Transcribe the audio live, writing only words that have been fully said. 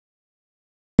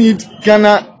need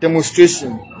Ghana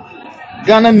demonstration.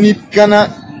 Ghana need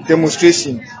Ghana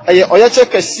demonstration. Aye oyache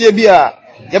kese bi a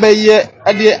yebeye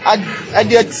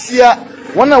ade tia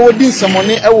wona wodi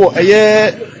nsomone ewo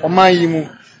aye oman yi mu.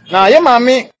 Na ye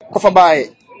maame kofa bae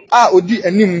a odi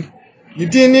anim ni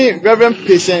din ni Reverend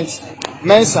Patient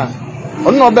Mensa.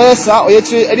 Ono obeye sa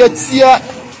oyeche ade tia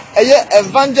aye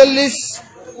Evangelist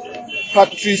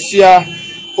Patricia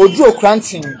Odro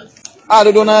Cranting.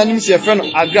 A do na nim se friend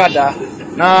Agradaa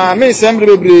na me sembre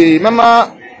bebre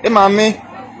mama e maame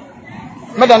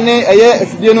madane eye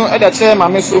afidie no e da che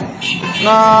maame so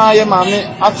na ye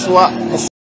maame atoa.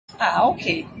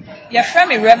 Okay. Your friend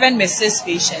me Reverend Mrs.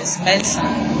 Patience Mensa.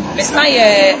 Mr.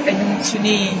 ye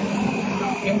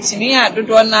enyumtini a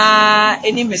dodo na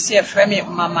eni mesi your friend me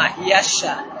Mama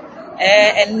Yasha.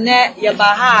 Enne ye ba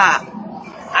ha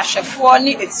ahwefo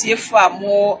ni etiefo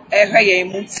amo ehwe ye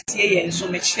mu tie ye nso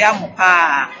mechia mo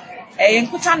pa.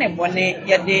 Nkuta ne bone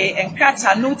ye de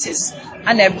enkrata notice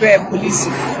ana ebre police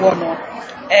fo no.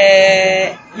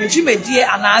 Yejumedie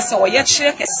anase wo ye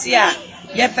kire kese a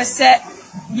ye pese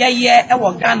ye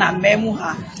ewo Ghana memu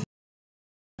ha.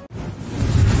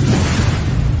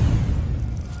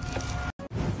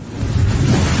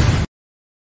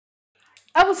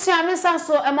 Abusia mensa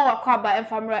so ema wakwaba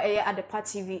emfamra Agradaa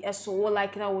TV eso wo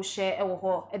like na wo share ewo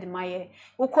ho edemaye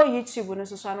wo ko YouTube no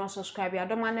so na subscribe ya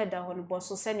doma na da ho no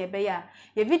boso se ne be ya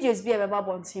ye videos bi e be ba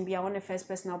bontin bi a won first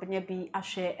person obenya bi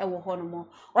ahwe ewo ho no mo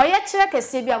oye kire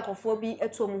kese bi ankofo bi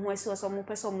etu omu ho esi so mo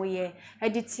pese mo ye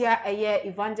editia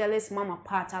Evangelist Mama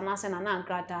part anase na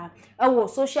Agradaa ewo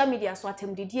social media so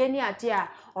atemdidie ni ade a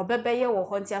obebeye wo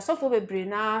ho ntia sofo bebre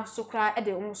na sukra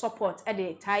ede support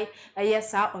ede tai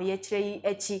sa oye kire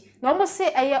echi no mo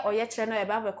say oye kire no e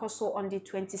ba be koso on the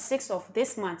 26th of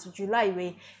this month July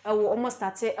we wo almost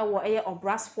started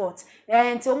Obra Sport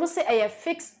and mo say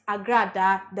fix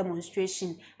Agradaa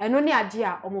demonstration eno ni ade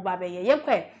a omo ba be ye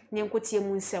yenkwe ni nkotie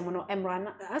mu nsem no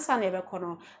emra ansa na e be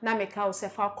kono na meka wo se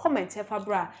fa comment e fa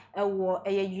bra wo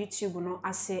YouTube no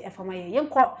ase e fa ma ye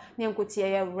yenko ni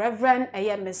nkotie Reverend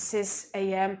Mrs.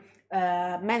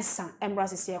 Mensa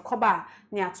embracese koba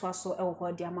ni atoa so ewo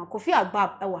ho dia ma Kofi Agbab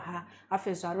ewo ha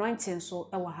afezo anointing so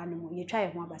ewo ha no ye twa ye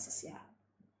ho abasese ha.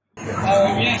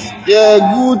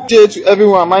 Yeah, good day to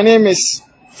everyone. My name is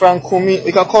Frank Kumi.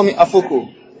 You can call me Afoko.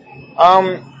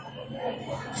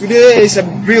 Today is a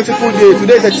beautiful day.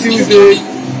 Today is a Tuesday,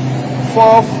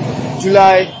 4th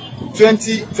July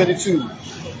 2022.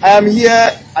 I am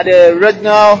here at the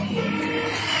regional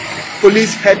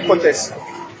police headquarters.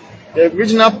 The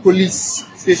regional police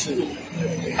station,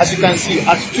 as you can see,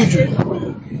 at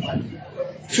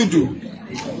Tudu.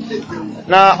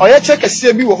 Now, oya check a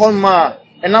CB wo hon ma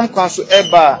enam council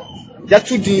eba ya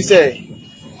Tudu say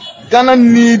Ghana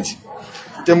need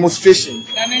demonstration.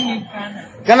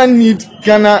 Ghana need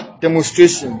Ghana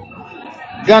demonstration.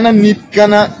 Ghana need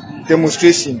Ghana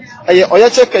demonstration. Oya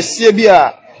check a CB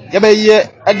a ya be ye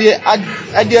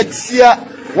ade tia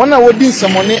wona wodi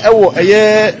nsomone ewo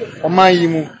oman yi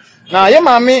mu. Na ye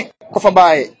maame kofa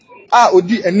bae a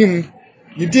odi anim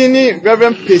ni din ni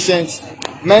Reverend Patient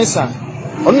Mensa.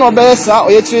 Ono obeye sa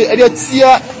oyeche ade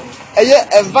tia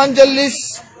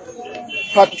Evangelist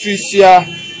Patricia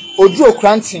Odro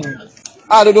Cranting.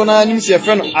 A dodo na nim se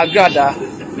friend Agradaa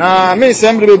na me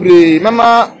sembre bebre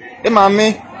mama e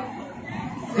maame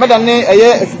madane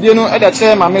afidie no e da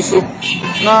che maame so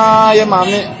na ye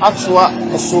maame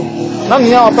atoa so na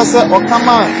nia opese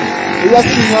okama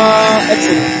eyasi na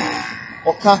ete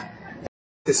oka.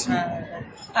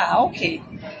 Okay.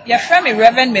 Your friend me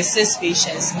Reverend Mrs.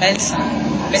 Patience Mensa.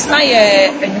 Mr.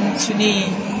 ye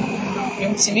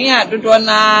enyumtini a dodo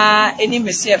na eni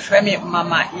mesi your friend me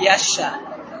Mama Yasha.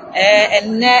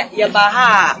 Enne ye ba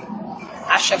ha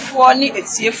ahwefo ni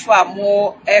etiefo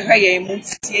amo ehwe ye mu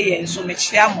tie ye nso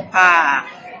mechia mo pa.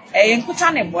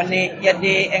 Nkuta ne bone ye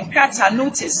de enkrata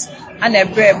notice ana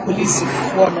ebre police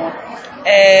fo no.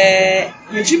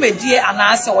 Yejumedie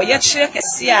anase wo ye kire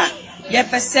kese a ye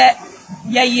pese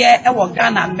ye ewo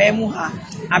Ghana memu ha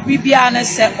abibia na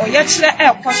se oye kire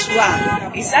ekoso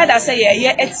a isada se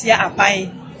ye etia aban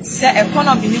se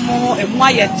economy ni mu emu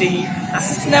ayedin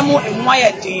asesena mu emu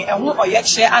ayedin ehu oye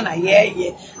kire ana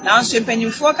ye na nso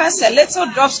empanimfo ka say little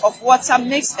drops of water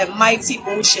makes a mighty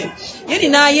ocean yeni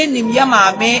na ye nim ya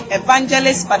maame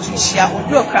Evangelist Patricia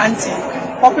Odro Cranting,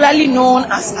 popularly known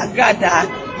as Agradaa.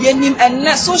 yenim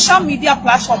enne social media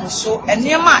platform so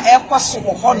enema ekoso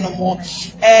wo honomo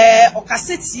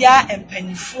okasetia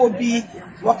empanyifo bi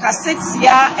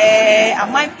wakasetia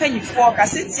aman panyifo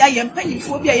okasetia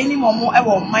yempanyifo bi ayenim omo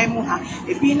ewo man mu ha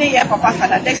ebi ne ye papa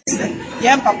Father Dexter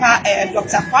yem papa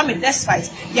Dr. Kwame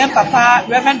Despite yem papa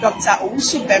Reverend Dr.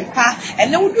 Owusu Bempa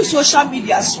ene wudu social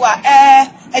media so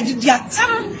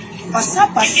edidiatam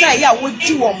pasa ya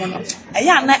woji wo mo no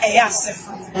eya na eya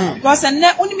asefo because ene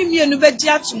onimi mienu beji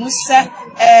atumu se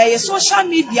ye social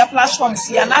media platforms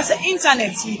ya na se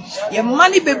internet ye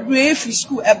money bebree free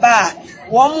school eba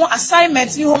wo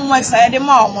assignment ni homework sa de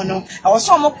ma wo no e wo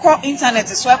so mo ko internet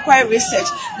so acquire research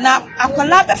na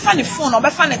akola be fa ne phone or be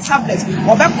fa ne tablet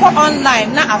or be ko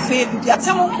online na afa bi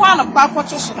atem ko an kwa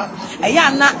kwato so no eya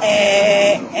na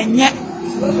enye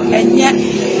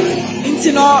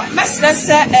intino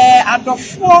mesrese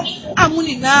adofo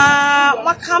amuni na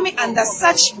makami under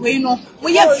such way no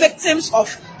we are victims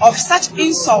of such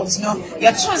insults no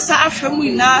ya tonsa afremu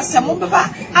na se mo baba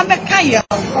abeka ye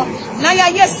na ya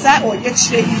yesa o ye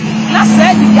chire na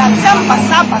se di ya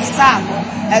tempa basa no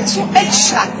etu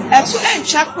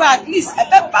encha kwa at least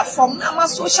ebe perform na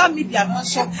social media no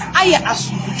so aye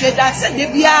asuje da se de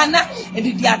bia na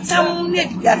di atam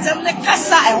ne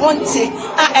kasa e wonte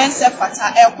a ense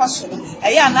fata e kwaso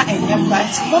eya na enyem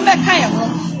banti mo beka ye ho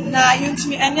na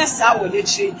yuntimi enya sa wo de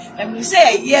chire em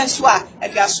say ye so a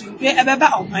aduasunwe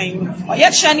ebeba oman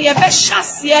oye chire ne ye be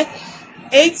hyase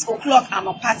 8 o'clock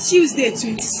amapa Tuesday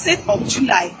 26th of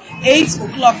July 8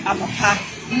 o'clock amapa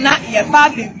na ye ba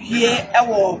bewie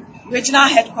ewo regional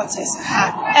headquarters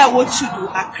ha ewo tudu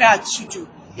Accra tudu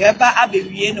ye ba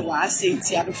abewie no wa ase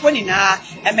ti adofo ni na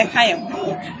emeka ye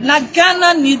ho na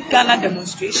Ghana need Ghana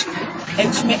demonstration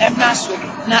entumi emra so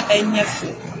na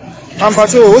enyefe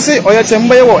ampacho wo say oye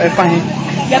chemba ye wo efa he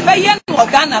ye ba ye no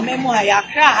Ghana memo ha ya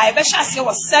Accra ha be hyase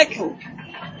wo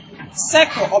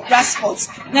circle of transport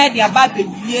na dia ba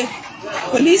bewie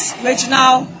police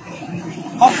regional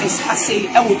office ase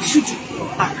ewo tudu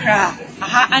Accra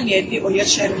aha ane de oye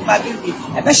chere ba bewie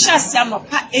e be hyase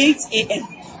amapa 8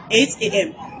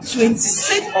 a.m.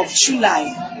 26th of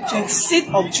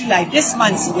July this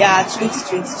month year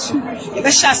 2022 e be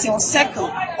hyase on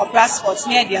circle of transport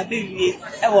na dia bewie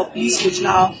ewo police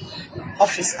regional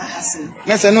office ahase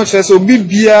na se no chere so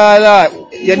bibiara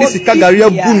ye de sika gari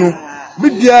abu no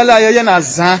bibiala ye na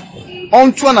zan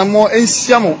onto na mo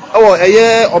ensiamo ewo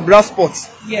eye obra sports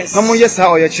yes na mo yesa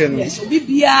oye che no yes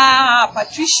bibia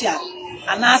Patricia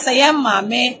anasa ye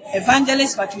mame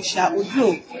Evangelist Patricia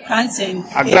Odro Cranton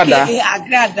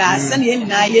Agradaa se na ye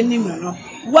nyina ye nimu no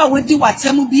wo wodi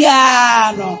watam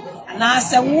bia no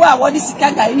anasa wo a wodi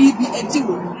sika gari bi edi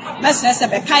wo mesere se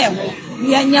be kai ho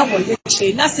ye nya wo ye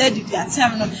che na se didi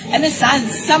atam no ene sa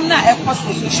nsam na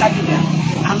ekoso social media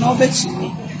ano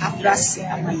betumi abrase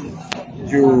amaye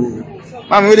yo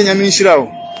mama we de nyame nhira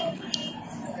o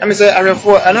ame say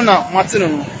arefo ano na mate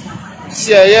no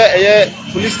si eye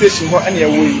police station ho ene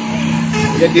ewoyi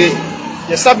ye de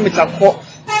ye submit akọ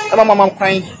aba mama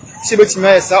kwan si betimi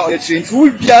esa o ye chire nti wo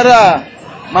biara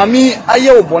mami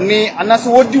aye obone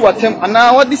anaso wodi watem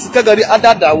ana wodi sikagari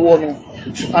adada wo no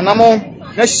anamo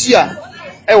na hia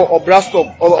ewo obra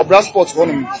sport ho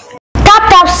no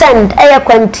Tap send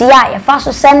kwantia ya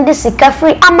faso send sika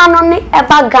free amano ni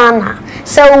eba Ghana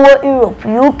se wo Europe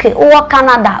UK wo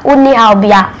Canada uni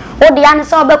haubia wo di an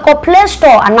se obeko Play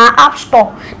Store ana App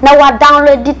Store na wa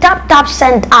download the tap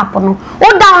send app no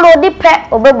wo download the pe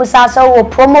obebusa se wo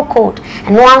promo code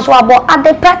and once wo abo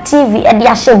Adepa TV e di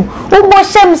ashem wo bo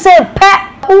shem se pe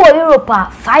who Europe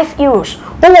 €5,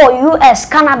 who US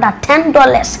Canada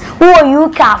 $10, who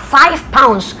UK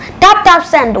 £5. Tap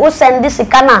send who send this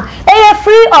Ghana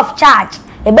free of charge.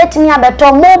 A betting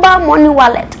better mobile money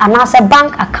wallet and as a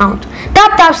bank account.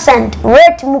 Tap send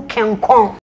rate mu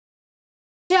kenkon.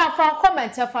 Yeah, for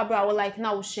comment Fabra would like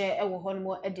now share a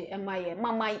honmo edi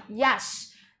mama yash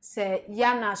say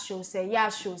yana show say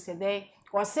yash show say they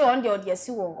or say on the audience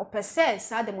or per se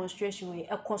sa demonstration we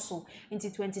ekoso into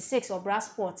 26 of brass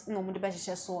sport no mo de be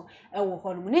so e wo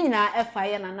honmo ni nyina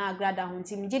FIA na Agradaa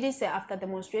huntim gidi say after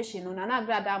demonstration no na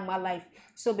Agradaa my life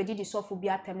so be did so for bi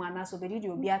atem ana so be did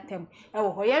obi atem e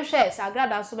wo ho ye hwe say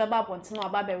Agradaa so be ba ponte no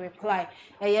aba be reply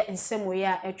eye nsem we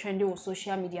a trend on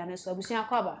social media na so abusia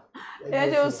kwaba e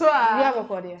de so a we have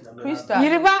for there Krista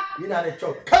yiriba you na the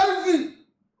chok Calvin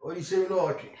o di say no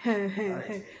okay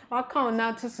what count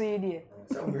now to see there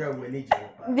some we need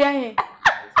there you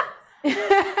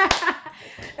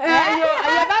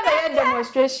about the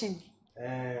demonstration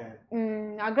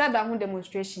Agradaa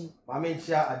demonstration mama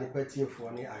chia Adepa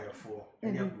for ni ayefo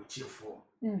enya buchefo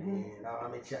na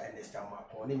mama chia Ernest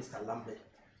Amapo ni Mr Lambert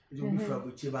it will be for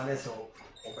a chiba neso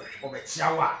of a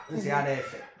chihuahua, and say, I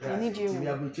need you. We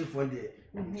are good chief one day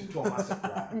to 2 months.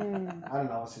 I don't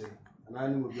know, and I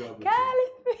knew you were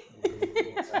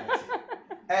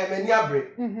many abre.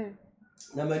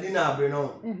 Na Medina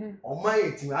Breno, on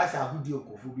my team, I shall video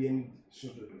for being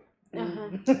suited.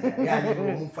 Yeah, you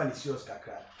won't find the shows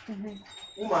kakra.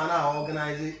 Umana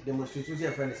organize demonstrations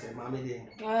your friend say mammy.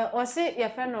 Or say your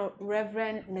friend or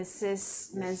Reverend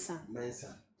Mrs. Mensa.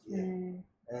 Mensa.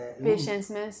 Patience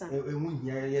Mensa.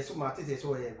 Yes, so my teacher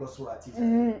so a gospel teacher.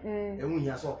 And when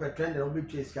you saw a trend and be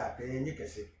chase cap, and you can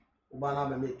say,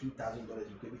 Ubana made $2,000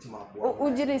 you give it to my boy.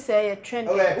 Would you say a trend?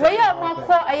 Where you are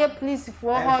call a police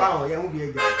for her? Young be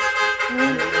a guy.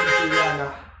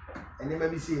 And then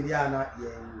maybe see Indiana,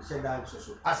 you said that so.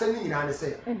 I said, you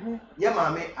say, yeah,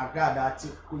 mammy, Agradaa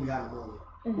A.K.A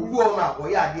Who go now, or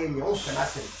ya dear, your own can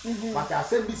but I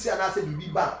said, be see, and I said, be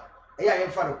bad. I am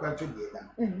for a country.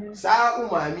 Sa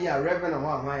me a reverend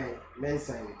of my men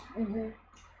saying,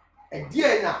 a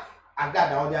dear now,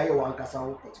 Agradaa or the one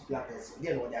castle, particular person,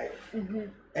 dear what I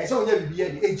am. And so never be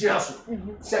a just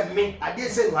said me, I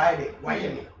did say why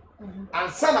me.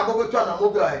 And son of over to a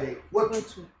mobile day, what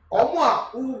to? Omwa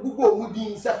ugugo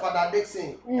mudi se Father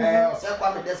Dixon or se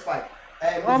Kwame Despite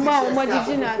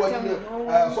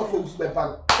so folks be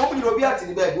pan obi obi ati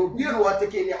ni be obi no wa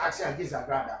take any action against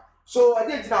Agradaa so I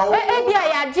didn't know bia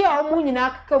ya je omu nyina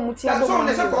kaka muti abo so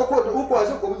ne se ko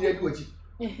se ko mu nyina bi ochi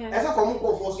e se ko mu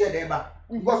ko fo so ye dey ba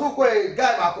because who a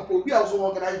guy back up obi a so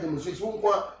organize demonstration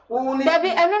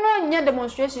Debbie no nya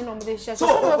demonstration no dey share so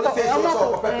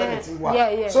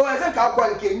I think I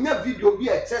call ke nya video bi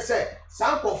e che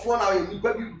Sankofo na we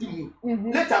nipa bi di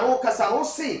mu later no kasa no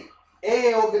say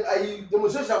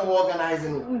demonstration mo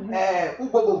organizing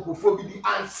ugogo nkofo bi di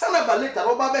and sanaba later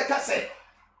no ba be kase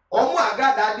omo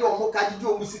Agradaa de omo kajije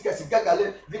omo sika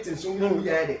gale victims so mu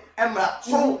ye de emra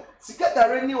so sika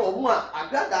dare ni omo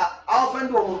Agradaa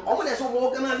offend omo dey so mo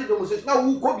organize demonstration na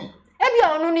wu ko bi e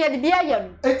bia ono no ye de bia ye no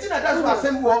enti na that's what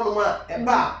assembly ono ma e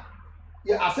ba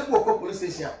ye assembly ko police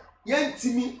station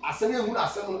yentimi asem ehun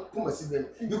asem kumasi ben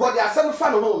because the asem fa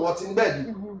no what in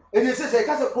bed and they say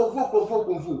ka say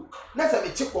konfo na say me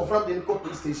check confirm the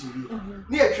police station bi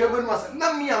na e twebe no asem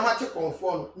na me ama check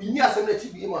confirm no me ni asem na chi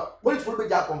bi ma police for be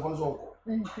ja confirm so nko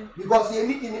because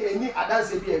any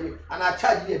adanse bi ewe and I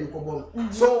charge bi e ko bon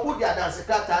so who the adanse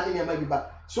kata ni ma bi ba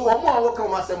so omo a wo ka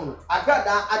o asem no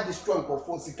Agradaa a destroy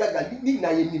confirm sika ga ni na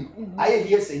ye nim aye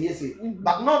here say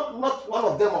but not one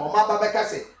of them o ma ba be ka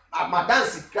say my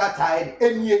dance tired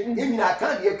eni na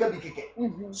kan de ka bi keke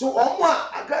so omo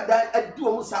Agradaa adu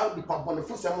omo sa di pabon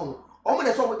fu sem no omo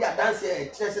na so omo di dance e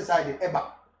chese side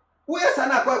eba wo yesa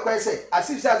na kwa say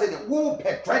asif say wo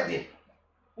petrede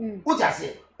wo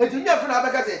jase etunya fu na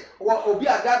beka say obi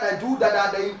Agradaa ju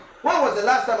dada yi when was the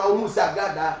last time I almost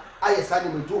Agradaa ayesa ni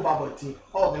meju baboti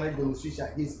organize demonstration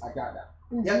against Agradaa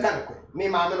ya kan ko me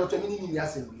ma me no to mi ni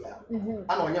asem bia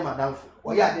ana onye madamfo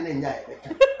o ya de na nya e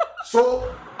beka so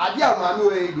ade a maame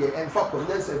we dey enfa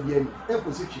kondensa bia ni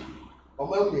ekosi twi o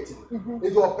ma mu neti e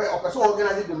do ope so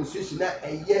organize demonstration na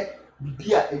eye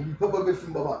bibia e bi papa be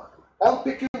fim baba on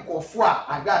picking kofo a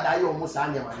Agradaa ye o mo sa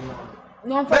anya mane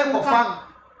no fa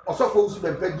o so fo usu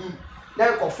be padi na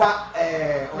kofa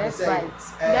on say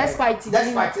despite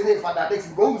ni Father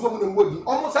Dixon go so mu na modi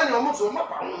o mo sa ni o mo so ma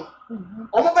pa ho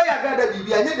o mo ba ya Agradaa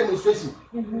bibia nya demonstration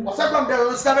o sa from there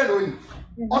o ska be no ni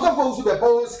o so fo usu be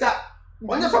po ska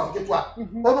onye so fiketwa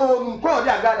ono nko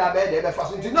de Agradaa be de be fa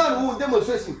so nti na no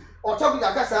demonstration o talk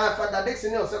ya kasa Father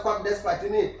Dixon o se kwam despite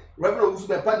ni Reverend usu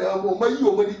be pa na mo ma yi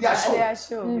o ma di aso e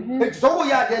so wo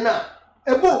ya de na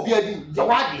e bo obi adi je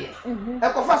wa de e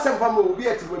ko fa sem fa mo obi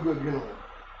ati obi no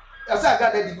asa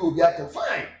Agradaa di obi ati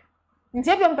fine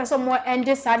nti e bi mpeso mo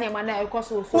ende sa na ma na e ko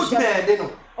so social media no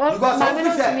because o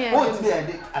me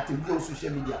ende ati bi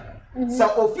social media so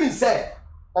ofin say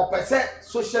opese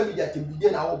social media can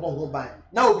begin na wo bon ho ban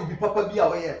na obi bi papa bi a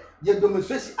wo ye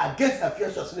demonstration against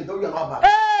affairs so we are not bad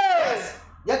yes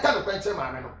ye kan ko enche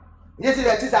ma me no ye say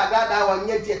that is Agradaa wa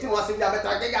nye tie ti wo se bi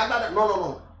abeta ke Agradaa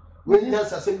no we need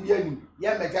answer se bi ani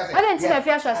ye me just I didn't see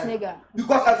affairs as nigga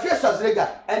because affairs as nigga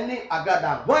any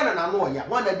Agradaa one na no ya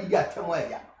one na bi atemo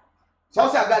ya so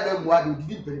say Agradaa mu ade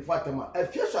didi perifo atemo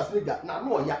affairs as nigga na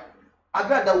no ya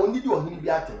Agradaa woni di ohini bi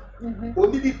atem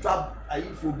oni di trap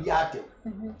ayifo bi atem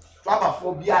trap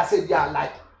for bi ase bi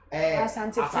like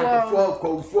asante for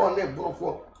ko for ne bro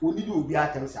for oni di obi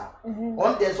atem sa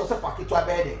on there so se paketo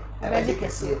abede e be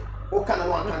kese o kana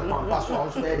no aka no pass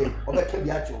on so bede o be ka bi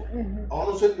acho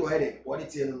on so di o ede what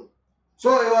it no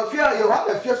so you fear you have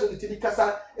a fear so the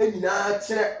kasa enyina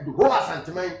kire the whole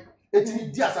asanteman etini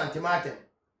di asanteman atem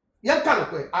yan kan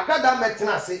ko Agradaa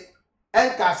metena ase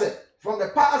and Cassette from the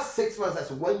past 6 months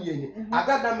as 1 year. I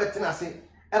got that metinase.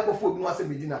 Eko no ase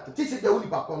medina to tisi de woni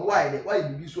pa kon why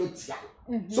be so tia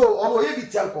so ono ye bi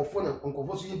tia nkofo na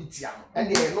nkofo so ye bi tia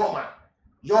and dey normal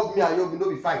job me ayo bi no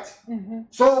be fight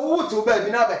so who to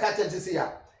be na be ka chance say ya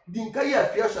dinka ye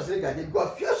fierce nigga dey go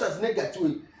fierce nigga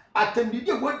to atembi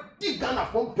dey go dig Ghana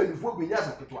from penifo bi nya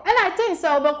sapetwa and I think say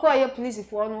obekọ ye police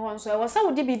for no ho so e was say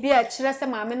we dey bibia kire say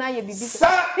maame na ye bibi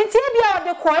nti bia o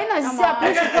de ko na sia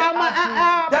police for ma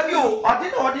that you I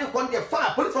didn't con the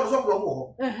fire police for so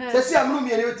go say see am no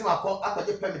me any wetin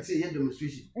akọ permit say ye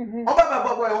demonstration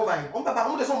oba boy oba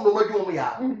mo de so mo madu mo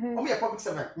ya o me public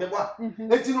servant me boa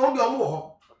enti no de mo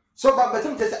ho so ba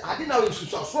betem say I didn't know you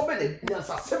so be na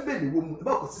nyansa sembe ni wo mu e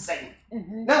ba ko sisen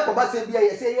na ko ba say bia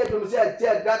ye say ye demonstration say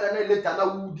Agradaa na later na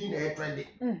wudi na e trend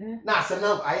na say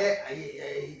na aye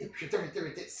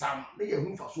hwete sam na ye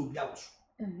hu fa so bia wo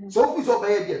so fi so ba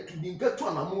ye bia to dinka to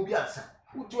na mo bia sa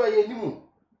utu aye ni mu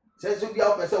say so bia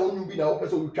o pese onu bi na o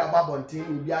pese o twa ba bontin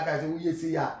o bia ka say wo ye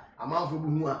say ya amanfo bu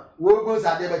hu a wo go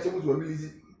sa de be che mu to release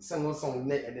song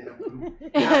ne e de na bu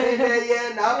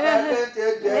ye na pe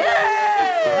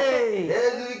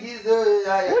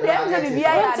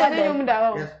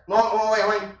no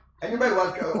anybody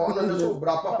want on so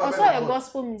bra papa also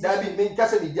gospel music that be me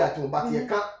kase media to but ye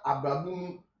ka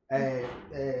abrabu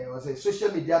was a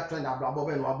social media trend abrabo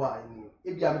be no aba ni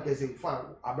e bia me kase fan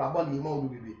abrabo ni ma o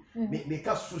bebe me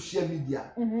ka social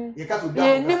media ye ka to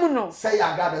down say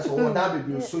Agradaa so what down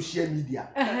be social media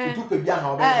to pe bia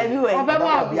ha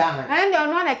oba bia ha and you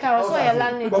know na ka so ye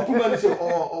land but kuma ni say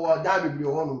o down be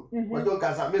ho no we don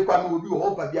can say me kwa me obi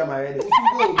o pa bia ma re de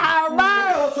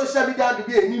social media de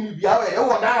be ni bia we e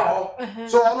wo na ho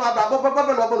so ono Abrabo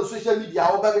papa no bo social media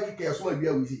o ba be kike so ma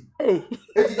bia wizi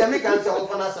e ti dem kan say o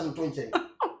fa na sam to nchen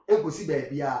e ko si ba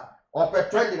bia o pe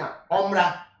trend na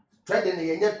omra trend na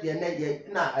ye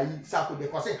na ayi sako de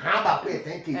ko say ha ba pe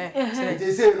 10k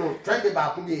e say no trend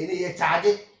ba ku ye ni ye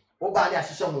charge o ba ni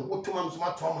ahihye ho o tuma so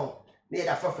ma to mo na ye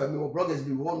da fafa mi o bloggers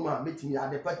bi won ma metimi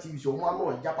Adepa TV so mo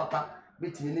no ja papa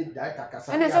metimi ni director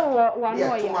kasa and so one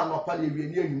no ya tuma no pa le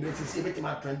wi ni anyu sisi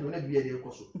metimi trend na bi ye de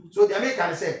ko so the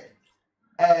American say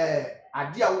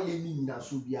ade a wo ye ni na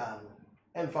so bia no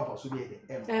emfa fa so bi de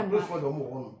plus for them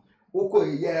ho oko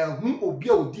ye hu obi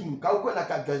a odi mu ka oko na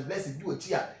ka God bless you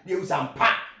ochi a dey usampa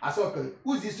asoka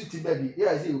who's this to baby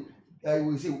yeah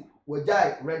we say we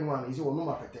jai red one is one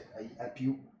no pete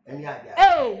apiu any idea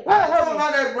hey oh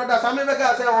no brother some make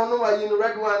say one no you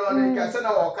red one on the say na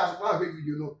o ka so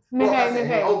video no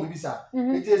o bi sa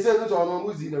it is say no so no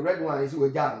who's in the red one is we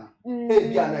jai hey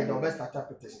bia na the best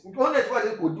interpretation only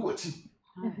what ko do ochi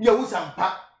ye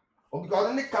usampa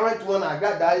because the current one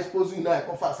Agradaa exposing now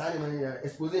confer say na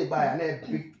expose by na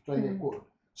big 20 code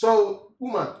so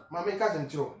woman mama ka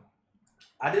sentro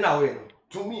ade na we no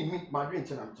to me my dream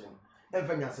chenam chen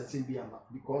enfa nya sese bia ma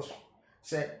because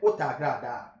say ota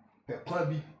Agradaa pe kwa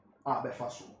bi a be fa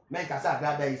so men ka say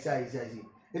Agradaa is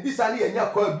e bi sali enya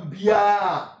kwa bi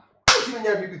bia ti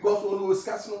nya bi because one was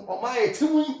scarce no o ma e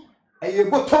timu e ye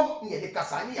bottom ye de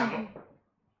kasa ni ya no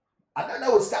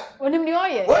Agradaa was scarce onim ni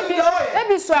oye e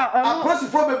bi so ono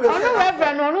aposifo bebe ono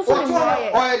reverend ono so ni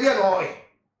oye oye de no oye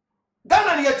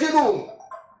Ghana ni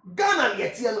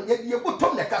yeti no ye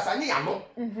bottom de kasa ni ya no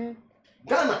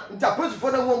Ghana nta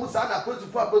aposifo na wo mu sa na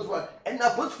aposifo en na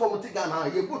aposifo mo ti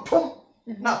Ghana ye bottom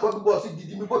na kwa bi boss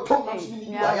didi mi bottom na so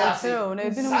ni ya ya se na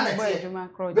ebi no mo adwuma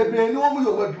crowd bebe ni wo mu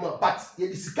yo adwuma but ye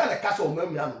di sika na kasa o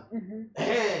mamu ya no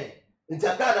nti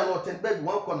Agradaa no ten bed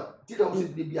one corner ti da wo se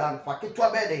de bia fa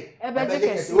ketwa be de ebe je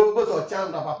kesi wo go so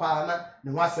chan na papa na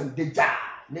ne ho asem de ja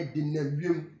ne di na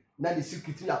wiem na the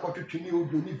secret na kwatwetwe ni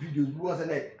odo ni videos bu wo se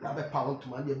na be pound to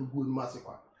man de be go ni ma se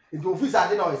kwa nti office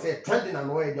ade na o se trending na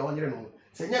no e de onye no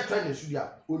se nya trending su dia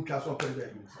o ntwa so pere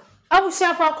be I will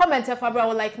share for comment if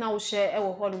I like now share e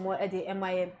wo ho mo e de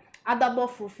MIM adabo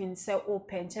frufin say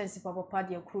open chance papa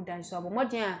de crew dan so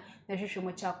abomodin a na hwehwe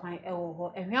mo cha kwan e wo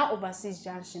ho ehwa overseas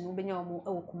junction wo benya mo e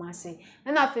wo Kumase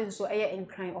na afen so eye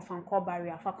incline of anko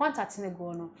barrier fa contact ne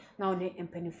go no na one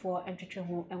empanifo entwetwe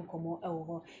ho enkomo e wo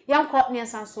ho yanko ne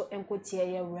sanso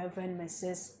enkotie ye Reverend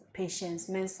Mrs Patience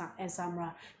Mensa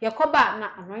ensamra yakoba na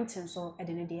anointing so e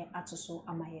de ne de atoso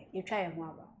amaye yetwa ye ho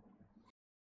aba.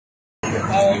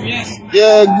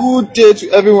 Yeah, good day to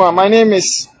everyone. My name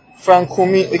is Frank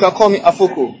Kumi. You can call me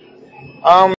Afoko.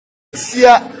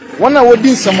 Sia one I would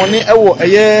do some money ewo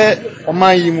eye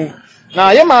oman yimu.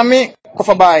 Na ye mame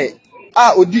kofa bae.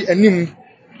 Odi anim.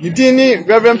 You dini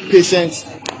Reverend Patience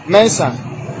Mensa.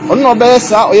 Ono be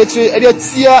sa oyetre ede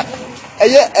tia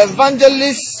eye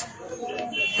Evangelist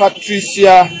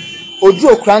Patricia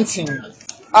Odro Cranting.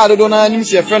 Do na nim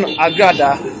se friend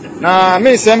Agradaa na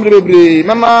me sembre bebre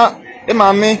mama e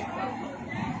maame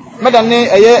medane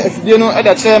eye afidie no e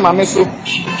da che maame so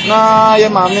na ye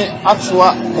maame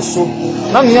atoa so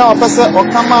na nia opese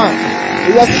okama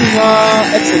e ya sina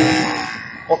eti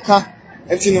oka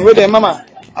eti no we de mama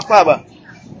akwa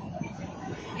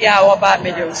ya oba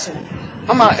mejoso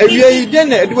mama ewie yi de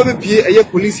na edubo bepie eye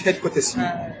police headquarters.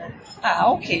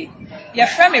 Okay. Your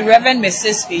friend is Reverend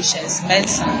Mrs. Patience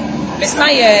Mensa. Mr.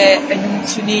 Ye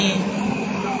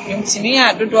Yumtini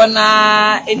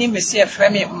Adudona any Monsieur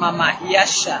Fremi Mama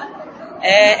Yasha.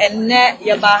 And ne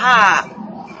Yabaha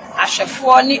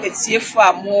Ashafoni, it's here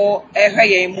for more a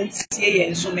mutie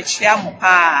and so much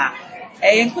yamupa.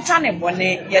 A Yankutane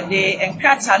Bonnet, yet they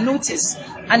encrata notice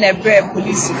and a brave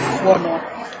police for no.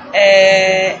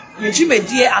 Yujime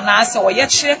dear and answer or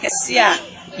yet shake a seer,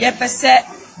 yet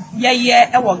ye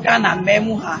ewo Ghana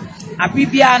memu ha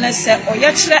abibia na se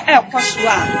oyekire ekoso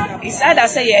a isaida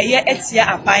se ye etia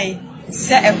aban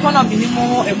se economy ni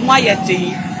mu emu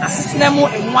ayedin asesena mu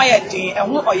emu ayedin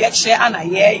ehu oyekire ana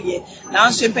ye na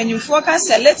nso mpanyimfo ka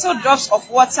se little drops of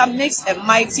water makes a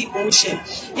mighty ocean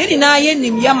yeni na ye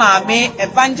nim ye maame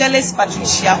Evangelist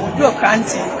Patricia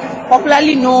Odokranti,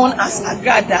 popularly known as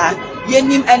Agradaa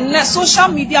yenim enne social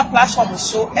media platform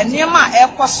so enema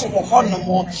ekoso wo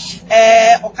honomo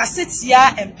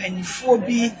okasetia empanifo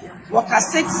bi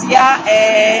wakasetia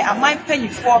aman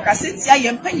panifo okasetia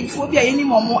yempanifo bi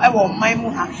yenim omo ewo man mu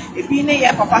ha ebi ne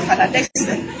ye papa Father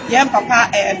Dexter yem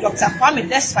papa Dr. Kwame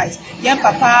Despite yem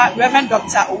papa Reverend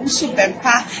Dr. Owusu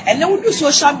Bempa enne wudu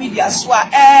social media so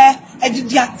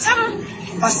edidiatam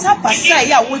pasa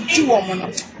ya woji wo mo no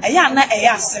eya na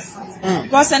eya asefa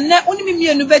because enne onimi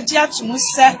mienu beji atumu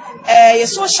se ye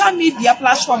social media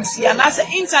platforms ya na se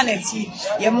internet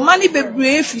ye money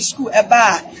bebre free school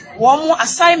eba wo mo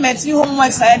assignment ni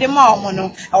homework sa de ma wo no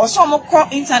e wo so mo ko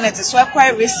internet so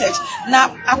acquire research na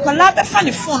akola be fa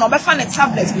ne phone or be fa ne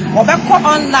tablet or be ko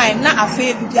online na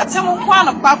afa bi atemu ko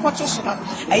an kwa kwato so no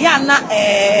eya na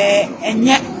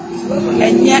enye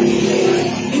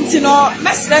intino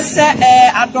messes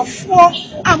adofo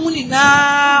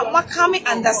amunina wakami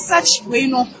under such way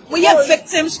no we are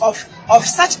victims of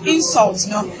such insults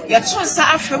no ye to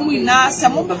sa afremu ina se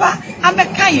mo baba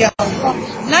abeka ye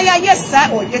na ya yesa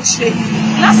o ye chire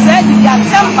na se di ya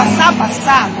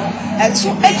pasa no etu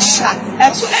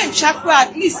encha kwa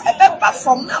at least ebe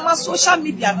perform na ma social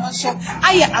media no so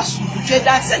aye asubuje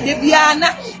da se de bia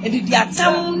na di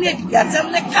atam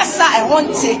ne kasa e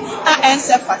wonte a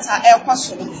ense fata e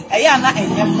kwaso eya na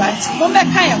enye branch mo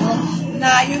meka ye ho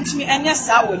na yuntimi enya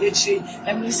sa wo de chire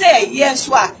em say ye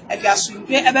so a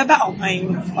aduasubuje ebeba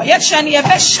oman oye chire ne ye be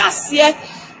hyasie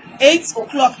 8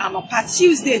 o'clock anopa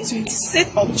Tuesday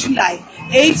 26th of July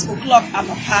 8 o'clock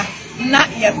anopa na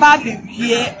ye ba be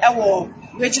wie ewo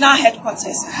regional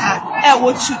headquarters ha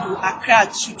ewo tudu Accra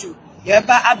tudu ye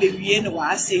ba abewie no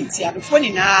wa say ti adofo ni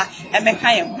na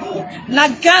emeka ye ho na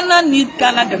Ghana need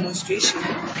Ghana demonstration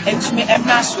entumi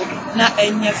emra so na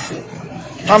enyefe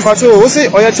ampacho wo say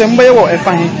oye chembe ye wo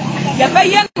efa he ye ba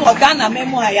ye no Ghana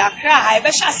memo ha ya Accra ha ye be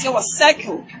hyase wo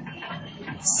circle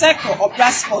of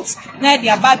transport na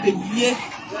dia ba bewie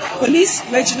police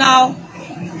regional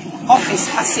office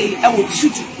ase ewo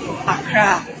tudu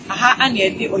Accra aha ane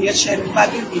de oye chere ba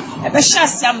bewie e be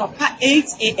hyase anopa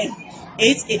 8 a.m.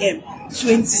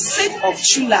 26th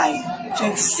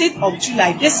of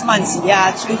July this month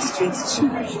year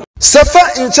 2022.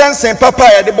 Safa in chance papa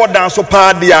ya de bodan so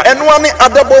padia enwa ne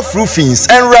adabo roofings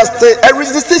and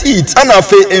resist heat and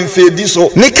afa enfedi so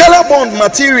ni color bond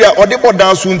material or de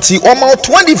bodan so nti o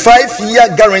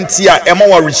 25-year guarantee a ema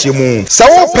wa rehemu sa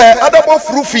wo pe adabo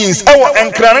roofings e wo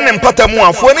enkran ne mpatamu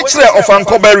afo ni kire of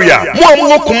ankobaria mo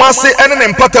amu kumase ene ne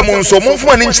mpatamu nso mo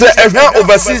mfo ni kire ehwa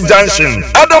overseas junction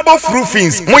adabo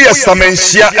roofings mo ye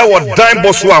samenhia e wo dan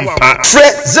boso ampa fre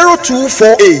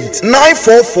 0248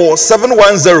 944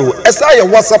 710 esa your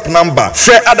WhatsApp number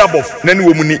Fre Adabof nani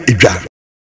wo mu ni edwa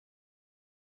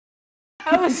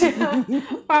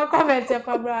I comment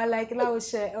for bro like now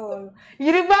share oh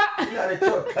Yiriba ya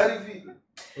to karivi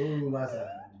oh masa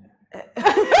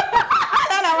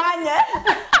ana wanye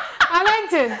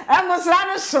Alantin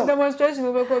amosrano so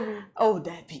demonstration we go bi oh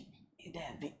dabi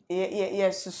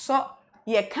yes so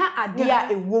ye can adia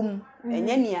ewom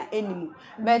enye nia enimu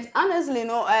but honestly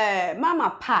no mama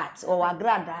part or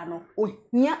Agradaa no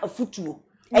ohia afutuo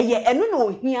eye enu no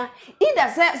ohia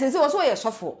either say so ye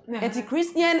sofo anti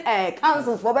Christian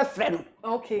council for be friend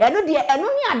okay enu de enu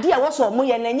ni ade a wo so mo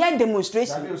ye na nya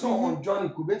demonstration so on Johnny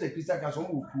Kubete Christian council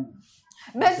mo ku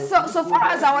but so far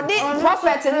as our day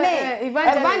prophet name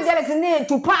evangelist name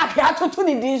Tupac atoto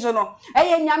ni din so no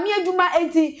eye nyame adwuma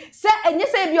enti se enye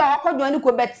se bia akodo ani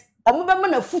ko bet omubema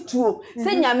na futuo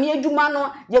se nyame adwuma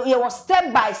no ye was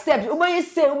step by step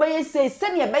obeye say se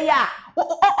ne ebeya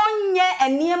onye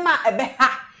eniema ebeha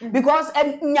because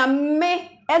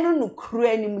nyame enu no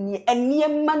kura anim ni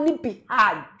eniema ni bi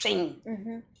ha dwen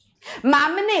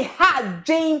maame ne ha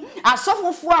dwen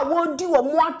asofofo a wodi wo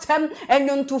mo atem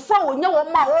enyontofo a onye wo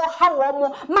ma wo ha wo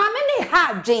mo maame ne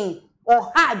ha dwen o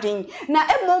ha dwen na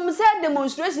emom se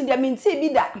demonstration dia minti bi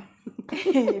da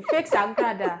fix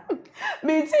Agradaa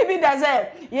minti bi da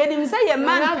se ye nim se ye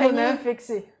man panyin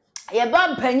fix ye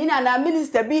ba panyin na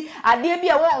minister bi ade bi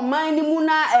e wo man ni mu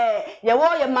na ye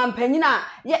wo ye man panyin a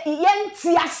ye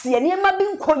nti ase ne ma bi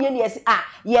nkoye ne ye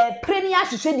ye pre ne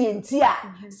ahwehwe de nti a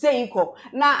sei ko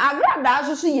na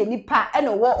Agradaa so ye nipa e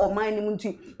no wo o man ni mu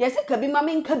nti ye se ka bi ma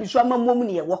me nka bi so amamom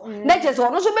ne ye wo na je se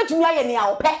ono so betumi aye ne a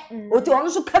wo pe oti ono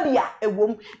so ka bi a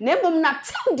ewom na emom na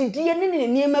tem didie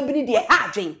ne ma bi de ha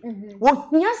adwen wo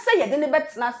hia se ye de ne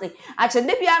betena se a che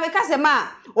de bia me ka se ma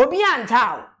obi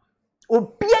anta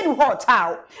obia ni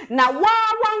hotel na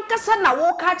wankasa na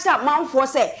wo ka kira manfo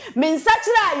se mensa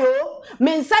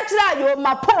kira yo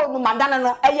mapo no madana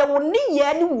no eye wo ni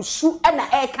ye ni wusu na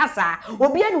e kasa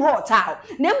obia ni hotel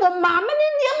na mo maame ni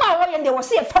niema wo ye de wo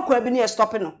se ye fakwa bi ni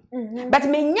stop no but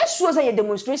me nya sure say ye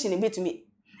demonstration bit me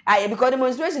because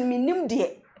demonstration me nim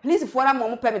de please for am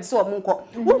mo permit so mo nko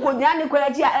wo ko nya ni ko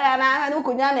aji na wo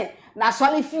ko nya ne na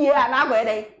sole fie na agwe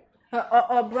dey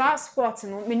brass sport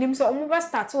no minim so omo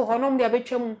start ho no de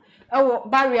abetwam ewo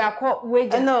barrier ko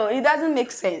wager no it doesn't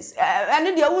make sense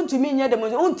and they want to me nya dem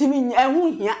want to me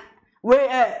ehun hia we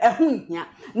ehun hia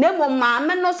na mo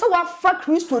maame no so wa fa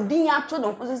Kristo din ato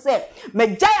no ho se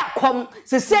megya yakom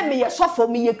se me ye sofo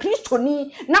me ye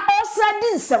Kristoni na osa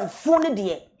din semfo ne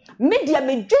de media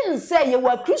medwen se ye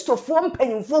wa Kristofo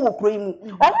mpanyimfo wo kroi mu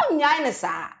omo nyae ne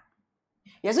saa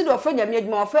yesi do fa nyame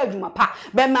adwuma fa adwuma pa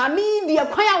be maami de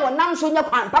kwan a wonam so nya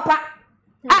kwan papa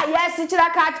yes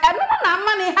kira ka eno na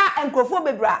amane ha enkrofo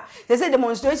bebra say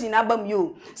demonstration na bam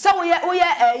yo so we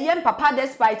ye papa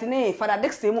despite ne father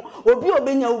dexter mu obi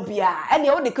obenya obia ene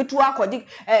wo de ketu akodi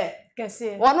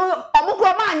kese wono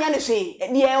omukro ma anya ne hwe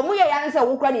de omu ye ya ne say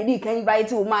wo kra ne di kan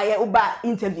invite wo ma ye oba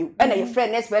interview ene ye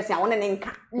friend next person a won ne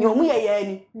nka ne omu ye ya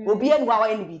ni obi enu wa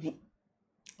ye ne bibi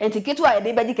entiketu a ye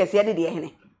de bedi kese de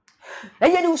hene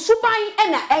eye ni suban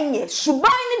ena enye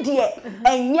suban ni de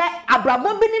enye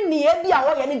abrabo bi ni ne bi a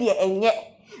wo ye ni de enye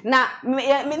na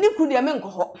me ni kru de me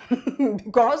nko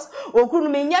because okru no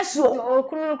me nya so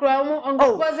okru no kra mo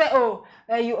onko ze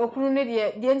okru ne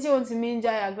de nti on ti me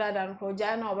nja ya Agradaa no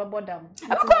ja na obebodam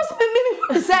because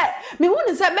me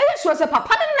won say me so say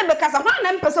papa ne be kasa hwan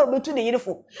na mpese obetu de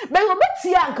yirefo be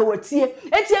obeti anka watie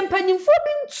etie mpanyimfo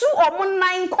bi ntu omo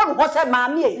nan ko no se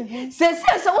maame e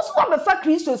se wo so be fa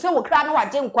Kristo se wo kra na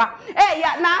waje nkwa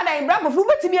ya na da ibrahim fu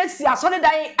betimi asi asole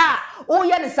dan o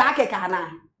ye ne sa keka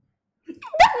na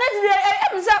definitely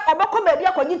em say obekọ ba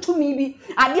bia kwagi tumi bi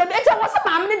ade be etie wo se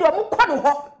maame ne de omo kọ no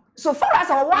ho so far as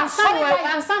our one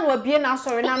ansan wa bie na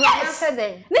sorry na na say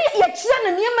den ne ye kire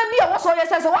na niema bi a wo so ye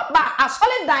say what ba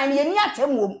asole dan ye ni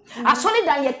atemwom asole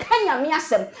dan ye kanya me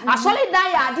asem asole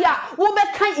dan ya ade a wo be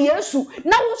kan Yesu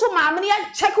na wo so maame ne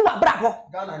check wa brabo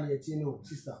Ghana ne ti no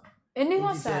sister eni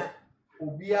ho sa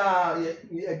obi a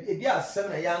ebi asem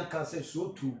na yanka say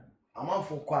so tu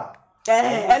amanfo kwa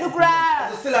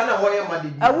enukura still na ho ye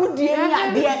made bi awudie ni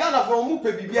ade Ghana for mu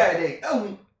pe bibia ye dey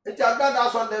ahu enti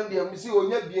Agradaa so dem dey misi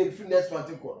onya bia free next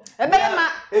month ko ebe ma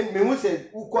me hu say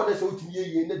uko na say otumi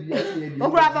ye na bia ye bia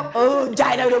okura ba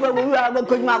jai na we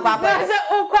ko nyuma kwa na say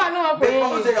ukwa no wa ko ye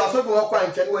ko say aso go kwa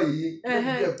nche no ye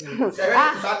say we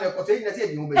sa na ko say na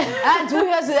say bi hu be antu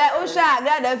ye so o sha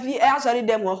Agradaa fi asori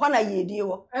dem ho na ye die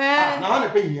wo na ho na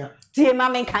pe hia tie ma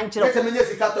men kan kire say me nye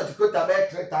sika to tikota be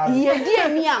 3000 ye die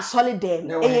mi asori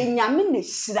dem e nyame na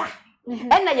sira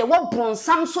ena ye wo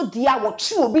bronsam so dia wo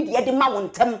twe obi de de ma wo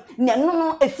ntam na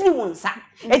no efiri wo nsa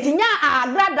etinya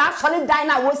Agradaa solid dan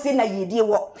na wo se na yedie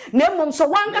wo na emom so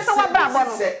wankasa wa bra bo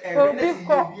no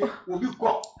obi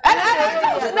ko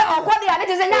na okodi ya ne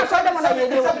te se nya so de mo na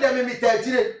yedie wo sabe me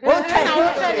mitachire o na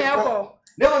wo se ne ko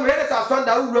na mo me sa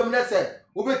sonda urom na se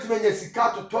wo betime nya sika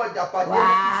to japan so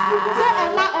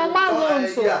oma loan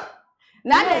so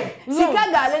na de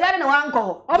sika gale na wan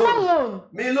ko oma loan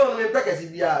me loan me pekesi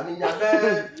bia me nya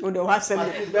be o de wa se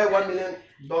be 1 million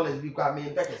dollars because me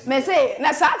package. Me say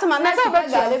na saat ma na sika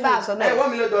gale ba so na.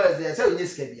 $1 million there say onye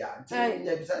sika bia.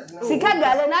 Sika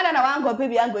gale na na wan go pe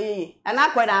bia go yeye. Na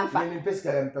akwada amfa. Me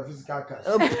physical physical cash.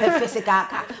 O physical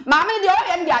cash. Ma me de o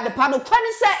ye ndi ade pa no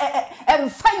kwani se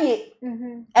emfaye.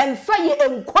 Emfaye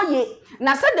enkoye.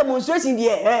 Na se demonstration de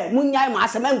munyai ma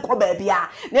asem enko ba bia.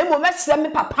 Na mo mesre me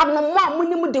papa no mo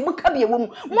amunim de mu ka bia wo mu.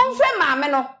 Mo mfe ma me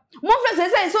no. Mo mfe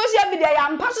se social media ya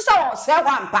mpa so se o se ho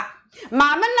ampa.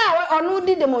 Maame na onu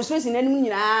di demonstration anim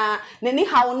nyina na ni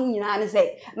hawo nyina ne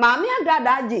say maame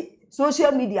Agradaa age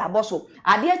social media boso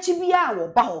ade achi bia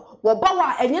wo ba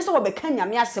wa enye se wo be kan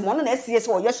nyame asem ono na esie se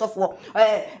wo yesofo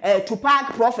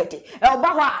Tupac prophet wo ba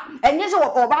ho enye se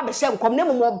wo ba be hye nkom na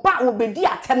mo ba wo bedi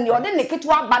atem ne ode ne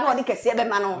ketwa ba na ode kese be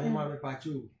ma no ma be pa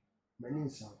chu mani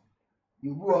nsa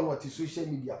you go on what social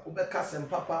media wo be ka sem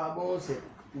papa bo se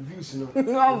views no I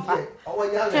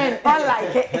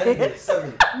like it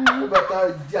 7 but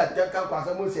dia tanka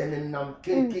kwasa mo se nenam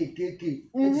kk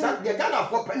they gonna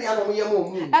for penny ano mo yemo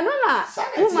mu eno na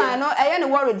woman no eye ne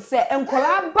worried say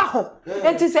enkola ba ho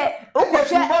enti say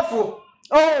okwohwe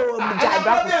oh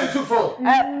jaba Yusufo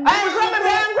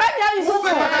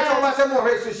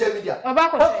social media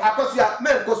akosia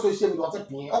men ko social media o te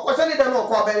pin okosia ni dem no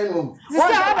ko abere no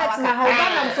sisi abet na ha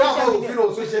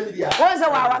ba social media wonse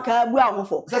wa waka bu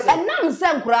ahofo enam se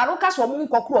nkuraro ka so mo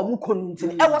nkokoro mo konunti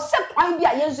e wo se kwan bi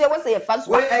a yenso e wo se ye fa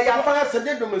so we e ya pa se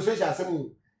de demonstration asemu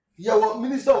ye wo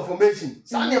minister of information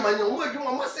sa ne manya wo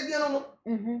adwuma mo se de no no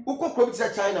ukokoro bi se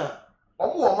China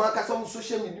omo wo ma ka so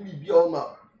social media bi bia o ma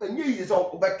enye yi se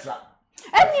o betra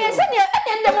eni se ne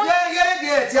ndemo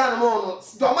ye ti anu mo no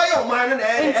do ma ye o ma ne na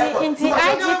inti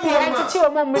IGP entichi o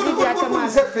mo mbi bia kama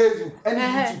se Facebook and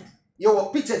YouTube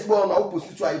your pictures bo na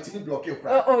opposite to it ni block you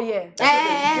cry oh yeah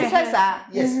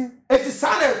yes it is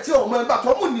sad ti o mo ba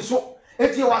to mo ni so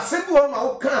eti wa se bi o na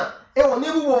o kan e wo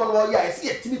ne bi wo no ya e se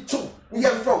ye ti bi chu ye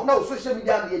from now social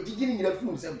media na ye gigi ni nyina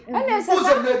film sem o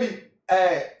se na bi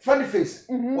funny face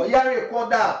or you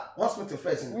record hospital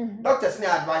first doctors ni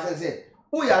advice say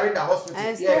who you are in the hospital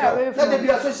yeah let there be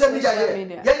a social media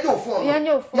here get your phone yeah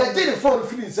get the phone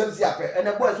feeling sense here and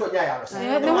the boys so nya ya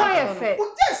the way fair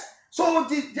yes so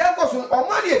the there goes on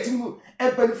money etimu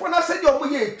and penfo na say the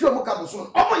omo ye etwa mo ka bo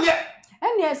so omo ye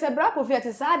ene se bra prophet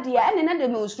saade a ene na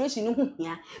demonstration hu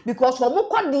hia because omo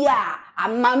kode a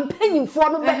amampanyimfo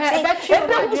no bete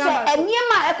ebe mu se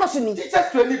eniema ekoso ni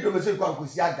teachers training demonstration kwa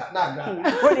nkosi aga na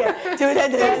Agradaa ode ti ode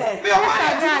me o ma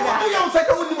ya o se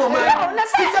ka woni mo ma na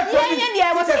se ye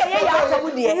ye wo se ye ya afọ mu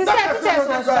de teachers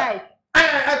on strike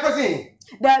ekosi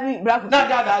Dabi bra na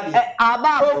Agradaa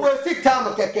aba o we sit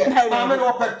down keke ma no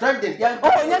open trending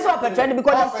oh yes open trending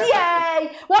because the CI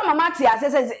what mama tia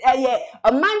say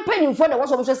a man paying for the was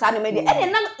so say na media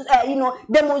and you know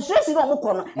demonstration no mo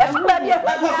kono everybody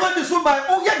for the so by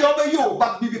o ye de obe you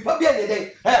but bibi pa bia ye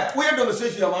dey we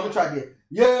demonstration your mama try there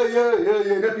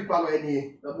yeah the people are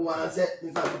any no one say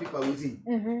in fact people we see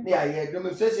yeah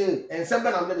demonstration and some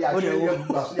na me dey actually you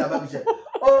so ya ba bi say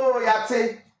oh ya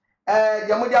say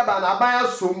Yamudia ba na ban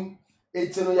asom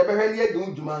eti no ye behwe ne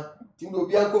adum dwuma ti no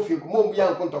obi anko fie ko mo obi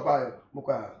anko ntopa mo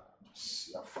kwa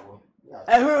afo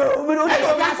obi no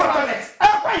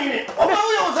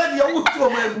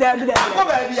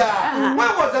when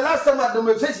was the last time a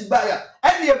demonstration buyer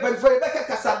and the pen for Rebecca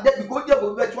Casade because they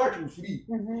will bet what free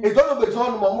it don't be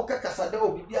John Momoka Casade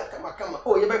or Bibia Kama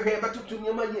oh you behwe better to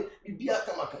nyama ye Bibia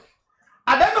Kama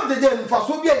at the end of the day for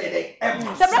so be a day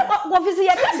the what is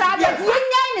your Casade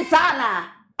ye sana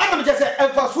I'm just say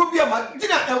for so be a man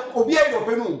dina obi ayi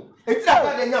openu eti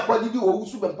aba de nya kwadi di wo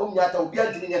usu bempam nya ta obi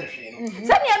antini nya hwe no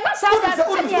se ne ma sa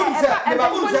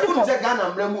se Ghana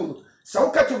mramu se wo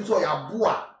ka tum so ya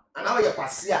boa ana wo ye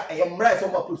pase a ye mra so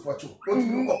ma proof for chu o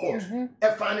ti ko court e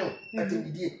fa ne o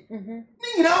atendidie ni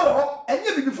nyina wo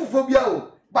enye bibi fofo bia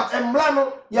o but emra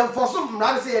no ye force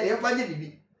mra se ye de fa nye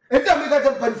bibi eti ameka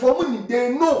tem perform ni they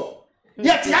know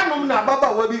yet yanom na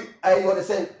baba wa bi I want to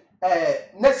say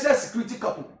national security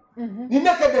couple ni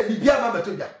naka da bibia ma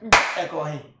metoda e ko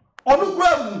hin onu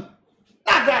kura mu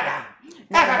Agradaa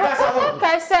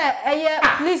ka say eye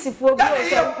police fo bi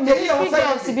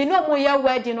o so bi no mo ya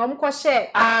wedding no mo ko share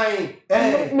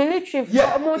military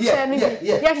fo mo che ni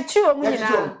ya chi o mu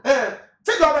nyina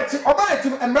ti do ba ti oba ti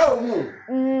emra o mu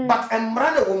but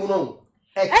emra na wo mu no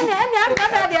ene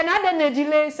Agradaa de na da na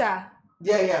delay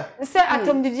yeah say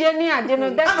atom didie ni ade no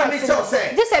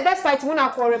this a despite mu na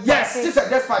ko report yes this a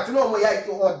despite no mo ya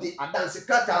o de adanse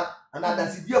kata and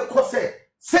adanse die ko say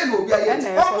no bi aye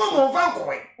mo van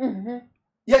ko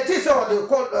yet is what they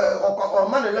call or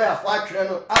man lawyer for atwere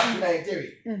no up Nigeria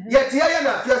yet here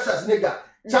na fierce nigga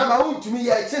chama untumi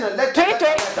ya chi na let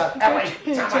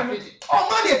oh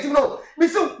man yet no Me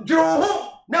so Joe.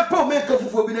 Nepo make a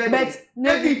fufu bi na. But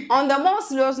on the more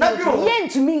serious note, yen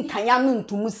to me kanya no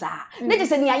ntumu sa. Na je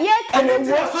se ne ye kan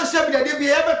wo social media dey be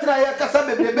e betra ya kasa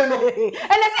bebebe no. Ene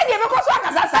se dey because wa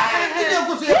kasa sa.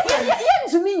 Yen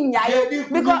to me nya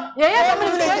because yeah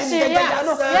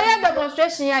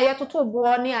demonstration ya ye toto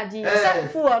bo ni adi. Se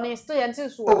fu oni still yen tin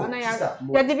so na ya.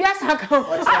 Ya de bia sa kan.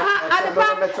 Adepa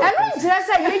eno njire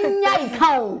se ye nya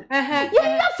ika o. Ye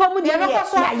nya fam de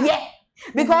ye.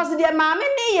 Because the mama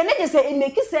ni ye na say it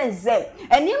make sense eh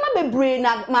enima bebre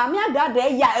na mama Agradaa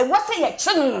ya e wo say ye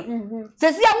chi no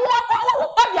say say wo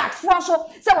bi atfo so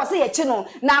say wo say ye chi no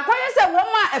na akwaye say wo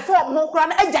ma e form ho kura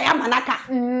na agya ya manaka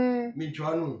me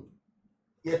twa no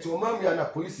ye to mama ya na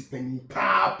police pani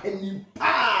pa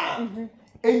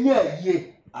enya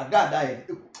ye Agradaa ye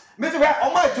me say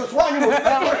o ma just one you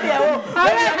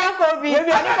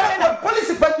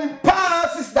police pani pa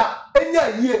sister enya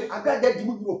ye Agradaa di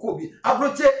mu bi ko bi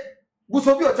abroche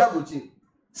busobi o tabroche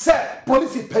se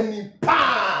police pani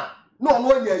pa no no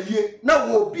enya ye na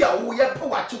wo bi a wo ye pa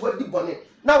wa che wa di bone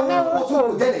na wo so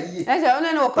ko de na ye e se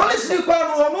ona no police ni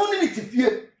kwa no ni tifie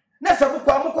na se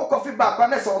bukwa mko coffee back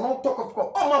na se ono to coffee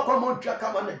ko o ma kwa mo twa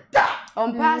kama na da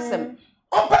on person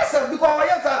because I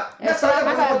na sa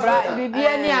ya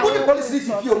bibia ni a wo police ni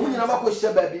tifie o mu nyina ma ko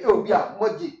hye ba bi e obi a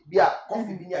moji bi a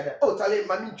coffee bi nya da o tale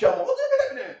ma mi ntwa mo o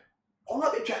te be ona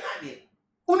be twa na de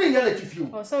uni nya la tifie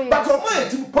but o ma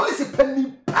ti police pani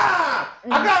pa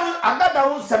Agradaa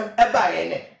won sem e ba ye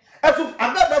ne efu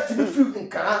Agradaa ti bi fi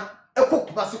nkan e ko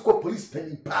kubase ko police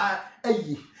pani pa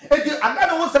ayi e di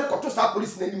Agradaa won sem ko to sa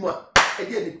police na nimu a e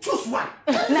di e choose one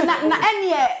na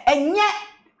ene enye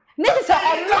ne se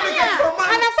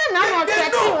ana se na no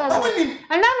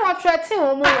threaten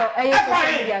wo mo e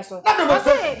social media so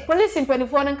say police in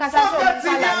 24 no nkasa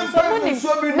so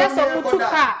munim na so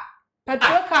mutuka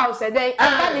petrol car say dey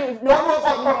no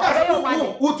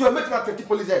who to make na 20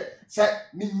 police say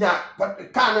minya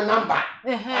car number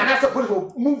and as a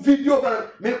police move video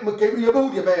me ke ye be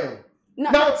de be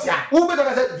now tia who be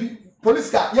that say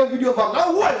police car your video from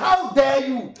now what how dare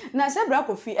you na say bra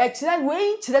kofi e kire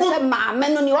we kire say maame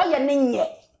no ne o ye ne nye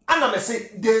ana me say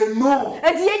they know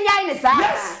e di enya ni sa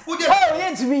yes oh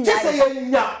ye tumi nya say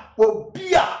enya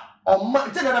obi a o ma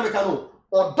je na me ka no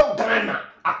o dog Ghana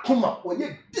akoma o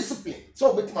ye discipline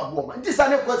so betima bo ma this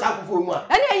ane ko sa akofo mu a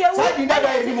ene ye wo di na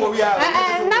da ye ni mo wi a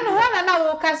na no wana na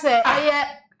wo ka say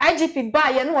aye IGP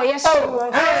ba ye no ye show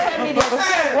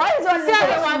why is on say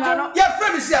you want to ye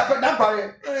friend see a dan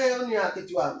pare oni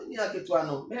aketua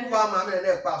no me wa ma me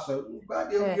na e pa so kwa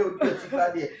de o ti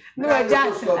kwa de no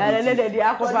just le de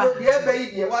akofa ye be yi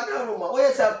de wa na roma o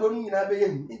ye sa ko nu nyina be ye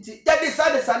nti ye de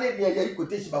sa ne de ye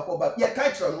quotation ba ko ba ye ka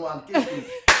tro no am case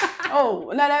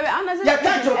oh na le anase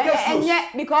enye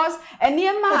because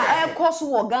eniema e course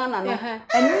wo Ghana no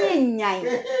enye nyan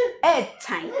e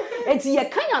tan enti ye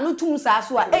kanya no tum sa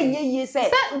so a enye ye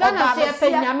say Ghana se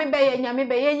pe nyame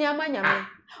be ye nyama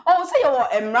oh say wo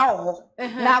emra wo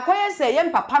na akoye say ye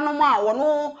papa no ma wo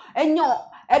no enyo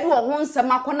edu wo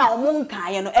nsem akona wo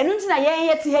nkan ye no enu ntina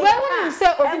ye ti he we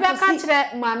say obi be ka kire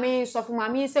mami sofu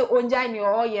mami say onja ni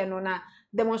o ye no na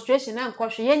demonstration na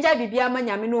nkwohwe yenja bibia ma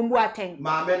nyame no mbu attend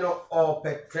maame no all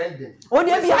pe trending o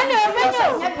de bia na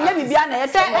ye bibia na ye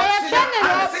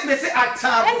trending no say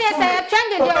attack and yes I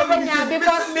trending dey obenya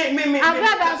because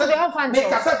Agradaa so dey on fan me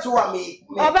kasa to wa me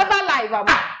obeba live am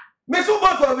me so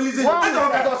want to release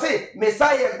I say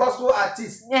Messiah gospel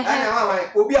artist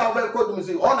and obi a obe ko dum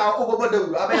say all na obobo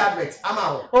dawuru abe advert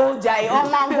ama o jai o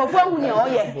ma nkofo hu ne o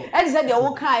ye e say dey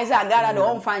wo kan say Agradaa dey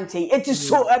on fan chen eti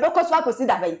so ebe ko so akosi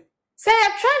da ben say a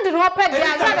trend no pet dey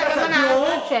Agradaa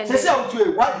na trend say say o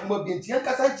to what mo bi ntia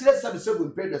kasa kire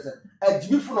 7 pray say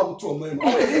ajibifo no to o man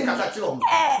o say kasa kire o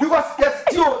because yes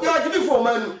tio you ajibifo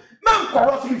man man ko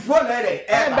what before na dey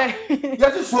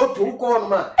yes so to ko no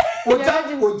ma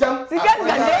ojam sika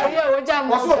ojam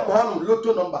was so ko no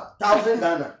lotto number 1000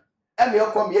 Ghana e me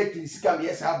ko me e sika me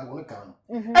yes abo no kan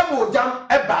e mo ojam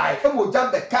e bai e mo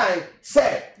ojam be kan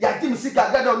say ya dim sika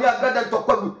Agradaa ni Agradaa to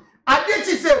kwamu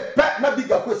adechi say na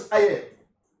bigger quest aye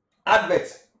advert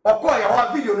oko ya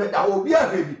wa video na da obi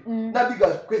ahwebi na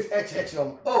bigger quest h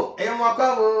oh e mo akwa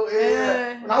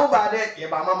na wo ba de e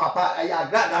ba mama pa aye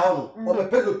Agradaa ho no o me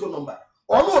pay lotto number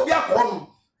ono obi akọ no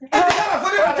e ti ga for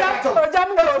the ojam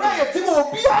no ye ti mo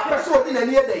obi a person obi na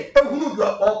ni e dey ehunu do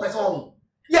o person ho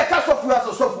ye ka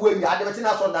sofu emi ade beti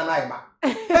na so da na ima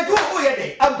e tu o ye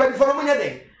dey am pedi for mo ye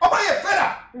dey o ba ye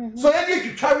fera so ye dey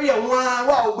twitware ye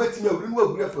wa obeti na owuru no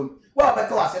agura fam wa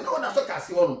beta wa se na na so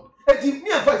kase ho no eti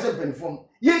mi afa se pedi fam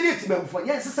ye dey ti memfo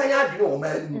ye nsesa ya adwene o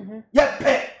ma ni ye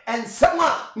pe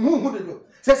ensema huhu dodo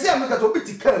se se ameka to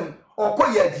obeti kam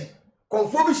okoye adi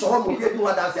Conform so ho mo bi adu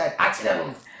dance a kire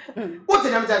no. What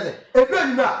dem tell say e be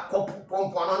ni na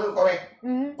pompo no ko we.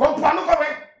 Pompo no ko we.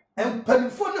 En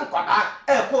panifo ne kwada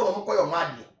e ko no ko yo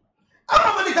made.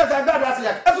 Ama me ka za Agradaa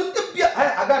say aso de bia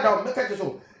Agradaa me ka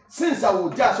so since I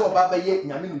would just so baba ye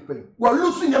nyame ni pen. Wo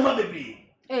lusu nyama bebre.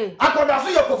 Akoda so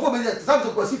ye kofo be say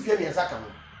so ko si fie me nsaka no.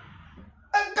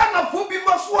 En kana fo bi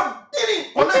maso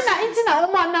diri. Intina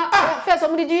o ma na first o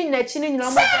mu di na chi ni nyina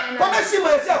mo na. Kona si ma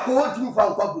say ko ho tu fa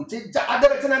nkwa go che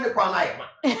adebe tena ne kwa na ye ma.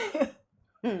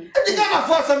 Eti kana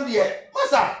for some there.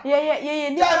 Masa. Yeah.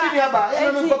 Ni aba.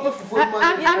 E no ko fufu mo.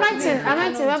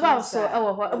 Anointing about so e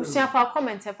wo ho. Abusia fa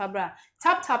comment fa bra.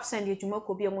 Tap send you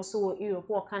jumako bi mo so wo Europe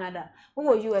or Canada.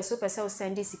 Wo US so pese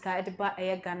send sika e de ba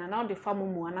e Ghana na de fa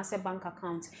mo ana se bank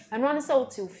account. And one say o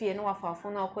ti ofie no afa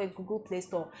phone na ko Google Play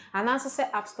Store. And answer say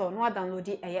App Store no download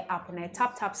e app na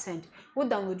tap send. Wo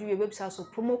download your website so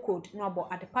promo code no about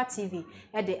Adepa TV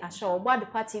e de assure obo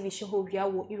Adepa TV she ho bia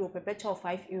wo Europe e cho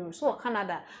 €5. So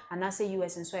Canada and answer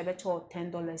US and so e be cho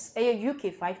 $10. E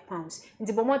UK £5.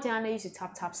 Nti bomo dey na use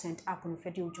tap send app no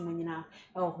fe de ojuma nyina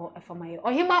e ho e fa maye.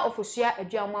 Ohima ofosua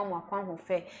aduama mu akwan ho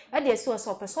fe e de so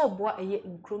so pese oboa eye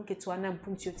nkrom ketua na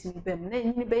mpunti otimi bem na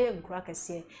nyini be ye nkra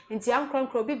kase nti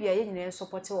ankronkro bibia ye nyina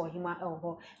support ohima e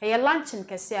ho e ye launching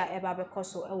kase a e ba be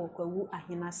koso e wo kwawu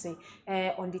ahina se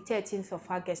on the 13th of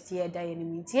August ye da ye ni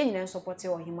nti ye nyina support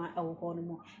ohima e ho no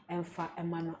mo emfa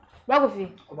emano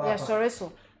Ragovi ya sorry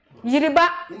so Yiriba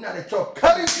ina de chop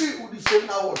carry udi say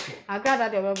na what Agradaa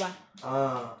de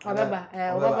obeba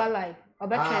obeba live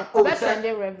Obetrend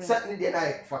reverend. Certainly they na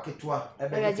faketwa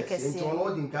ebe nti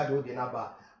ono di nka de odi na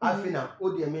ba afina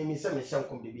odi eme se me hyem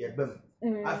kom de bi ebam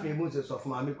afina mu se sof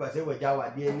ma me kwa se waja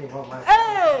wade ni ho ma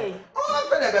o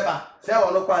afina beba se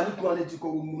ono kwa ni ko ne ti ko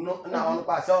mu no na ono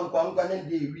kwa se ono kwa ne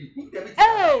de wi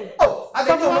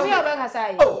so for me obe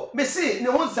kasai me see ne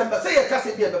ho semba se ye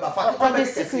kase bi beba faketwa be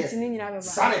secret ni nyina beba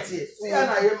sanity see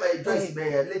na ye my Joyce be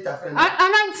later friend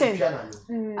Anointing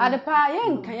Adepa ye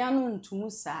nkanya no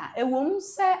ntumu saa ewom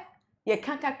se ye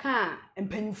kakaka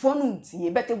empanifo no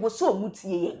ntie bete go so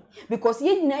mutie ye because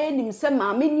ye nyina ye nim se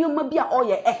maame nioma bia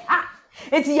oye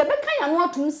eti ye beka ya no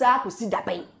atum saa kosi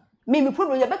daben me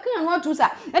problem ye beka ya no atum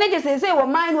saa ene je se wo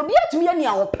man no bia tumi ye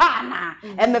nia wo pa na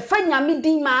emefa nyame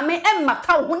din maame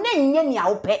emmata wo na nya nia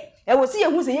wo pe e wo se ye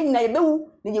hu se ye nyina ye bewu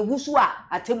na ye husu a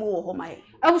atemu wo ho mai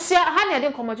Abusia ha na de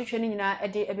nkomotwetwe ni nyina e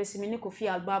de ebesimi ni Kofi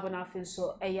Albaba na afin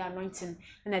so Anointing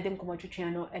na de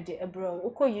nkomotwetwe no e de ebro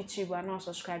uko YouTube and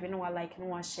subscribe no like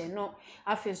no share no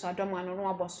afin so adom ano no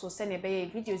aboso se na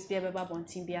be videos bi be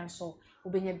bontin bi anso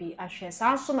obenya bi ahwe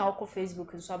sanso na uko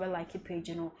Facebook so be like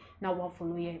page no na wo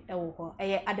follow ye e wo ho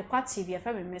Adepa TV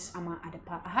FM miss ama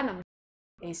Adepa aha na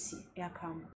AC ya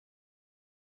kam